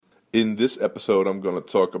In this episode, I'm going to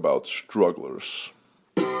talk about strugglers.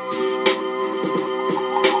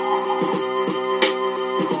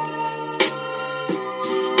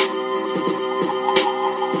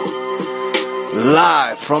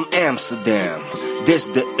 Live from Amsterdam, this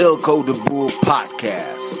is the Eelco de Boer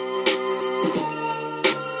podcast.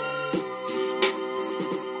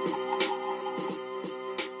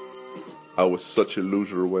 I was such a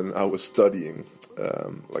loser when I was studying,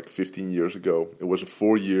 like 15 years ago. It was a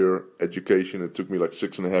 4-year education. It took me like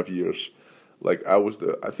 6.5 years. Like I was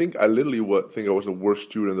I think I was the worst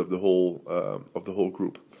student of the whole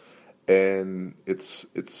group. And it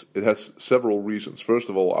has several reasons. First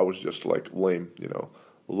of all, I was just like lame,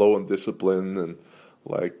 low on discipline and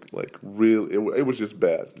it was just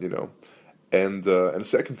bad, And the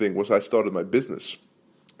second thing was I started my business,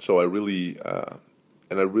 so I really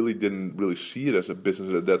didn't really see it as a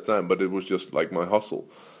business at that time, but it was just like my hustle.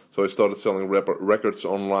 So I started selling records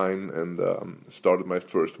online and started my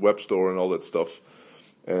first web store and all that stuff.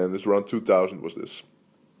 And this around 2000 was this.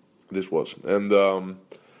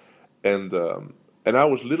 And I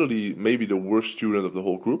was literally maybe the worst student of the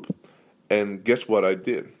whole group. And guess what I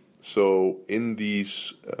did? So in the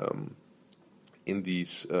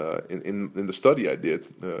study I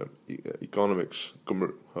did, economics,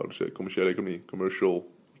 commercial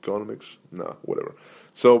economics, whatever.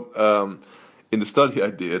 So in the study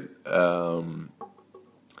I did,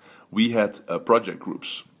 we had project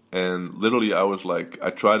groups, and literally I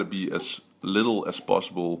try to be as little as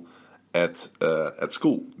possible at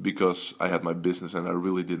school because I had my business and I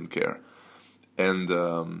really didn't care, and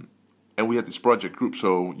we had this project group.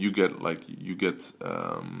 So you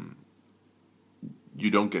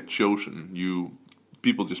don't get chosen.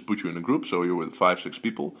 People just put you in a group. So you're with 5-6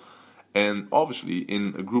 people, and obviously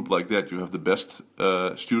in a group like that you have the best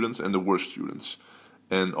students and the worst students.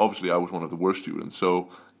 And obviously I was one of the worst students. So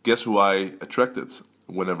guess who I attracted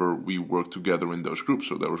whenever we worked together in those groups?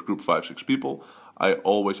 So there was group 5-6 people. I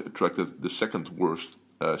always attracted the second worst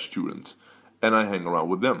student, and I hang around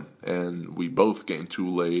with them. And we both came too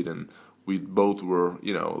late, and we both were,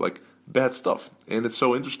 bad stuff. And it's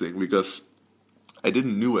so interesting because I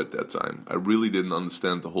didn't know at that time. I really didn't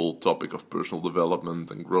understand the whole topic of personal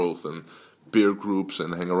development and growth and peer groups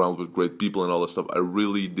and hang around with great people and all that stuff. I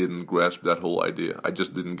really didn't grasp that whole idea. I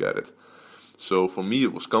just didn't get it. So for me,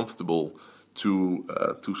 it was comfortable to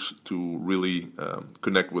really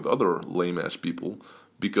connect with other lame ass people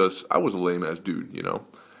because I was a lame ass dude,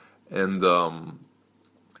 and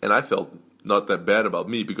I felt not that bad about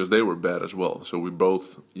me because they were bad as well. So we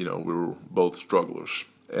both, we were both strugglers.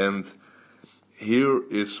 And here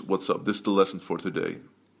is what's up. This is the lesson for today.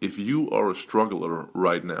 If you are a struggler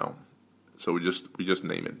right now, so we just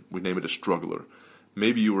name it. We name it a struggler.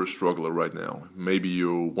 Maybe you are a struggler right now. Maybe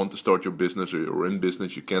you want to start your business, or you're in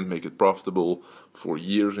business, you can't make it profitable for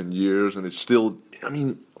years and years, and it's still,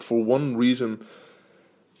 for one reason,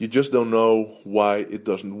 you just don't know why it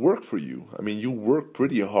doesn't work for you. You work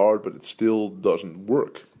pretty hard, but it still doesn't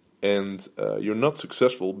work. And you're not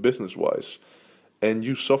successful business-wise, and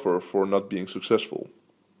you suffer for not being successful.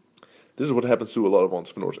 This is what happens to a lot of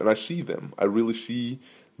entrepreneurs, and I see them. I really see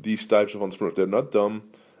these types of entrepreneurs. They're not dumb.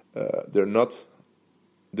 They're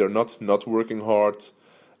not working hard.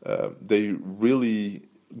 They really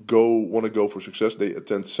want to go for success. They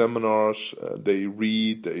attend seminars. They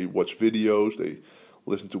read. They watch videos. They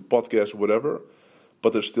listen to podcasts, whatever.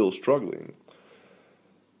 But they're still struggling.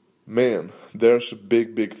 Man, there's a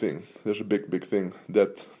big thing. There's a big thing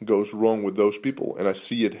that goes wrong with those people, and I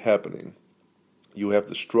see it happening. You have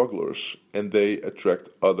the strugglers, and they attract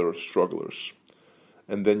other strugglers.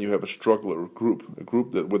 And then you have a struggler group,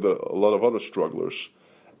 that with a lot of other strugglers.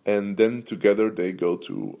 And then together they go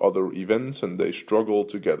to other events and they struggle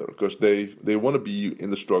together because they want to be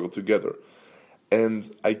in the struggle together.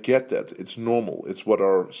 And I get that. It's normal. It's what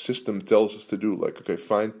our system tells us to do. Like, okay,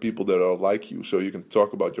 find people that are like you so you can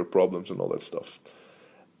talk about your problems and all that stuff.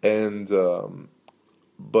 And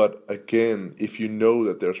but again, if you know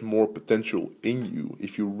that there's more potential in you,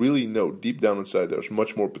 if you really know deep down inside there's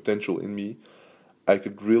much more potential in me, I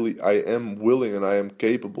am willing and I am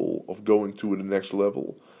capable of going to the next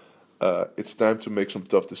level. It's time to make some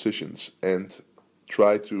tough decisions and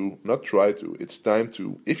it's time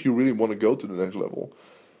to, if you really want to go to the next level,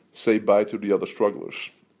 say bye to the other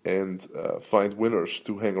strugglers and find winners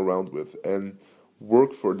to hang around with and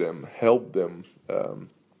work for them, help them,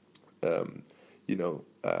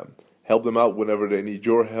 help them out whenever they need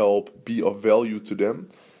your help, be of value to them.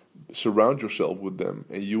 Surround yourself with them,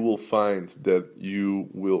 and you will find that you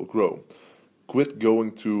will grow. Quit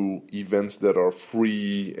going to events that are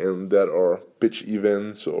free and that are pitch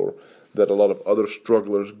events or that a lot of other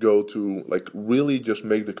strugglers go to, like, really just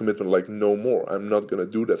make the commitment, like, no more. I'm not going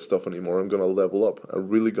to do that stuff anymore. I'm going to level up. I'm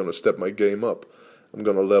really going to step my game up. I'm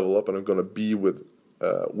going to level up, and I'm going to be with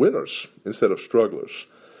winners instead of strugglers.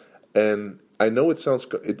 And I know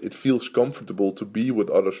it feels comfortable to be with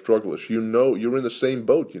other strugglers. You know, you're in the same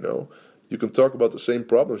boat, you know. You can talk about the same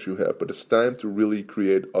problems you have, but it's time to really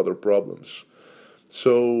create other problems.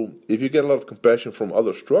 So if you get a lot of compassion from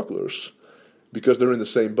other strugglers, because they're in the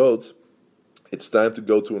same boat, it's time to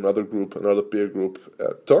go to another group, another peer group,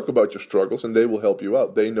 talk about your struggles, and they will help you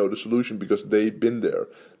out. They know the solution because they've been there.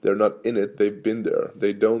 They're not in it, they've been there.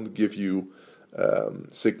 They don't give you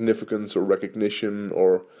significance or recognition,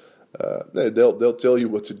 or they'll tell you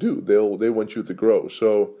what to do. They want you to grow.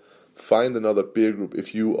 So find another peer group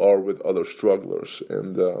if you are with other strugglers,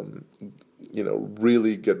 and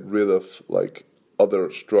really get rid of, like, other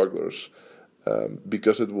strugglers.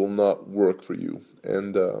 Because it will not work for you.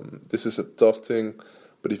 And this is a tough thing,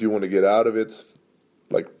 but if you want to get out of it,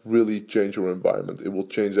 like, really change your environment. It will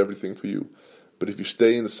change everything for you. But if you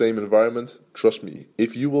stay in the same environment, trust me,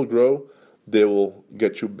 if you will grow, they will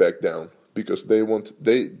get you back down, because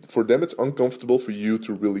for them it's uncomfortable for you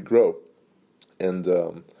to really grow.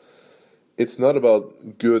 And it's not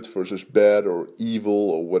about good versus bad or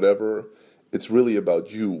evil or whatever. It's really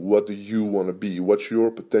about you. What do you want to be? What's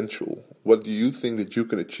your potential? What do you think that you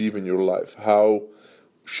can achieve in your life? How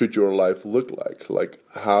should your life look like? Like,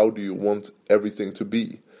 how do you want everything to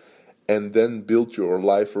be? And then build your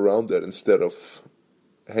life around that, instead of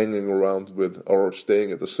hanging around with or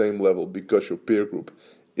staying at the same level because your peer group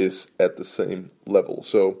is at the same level.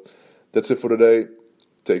 So that's it for today.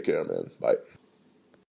 Take care, man. Bye.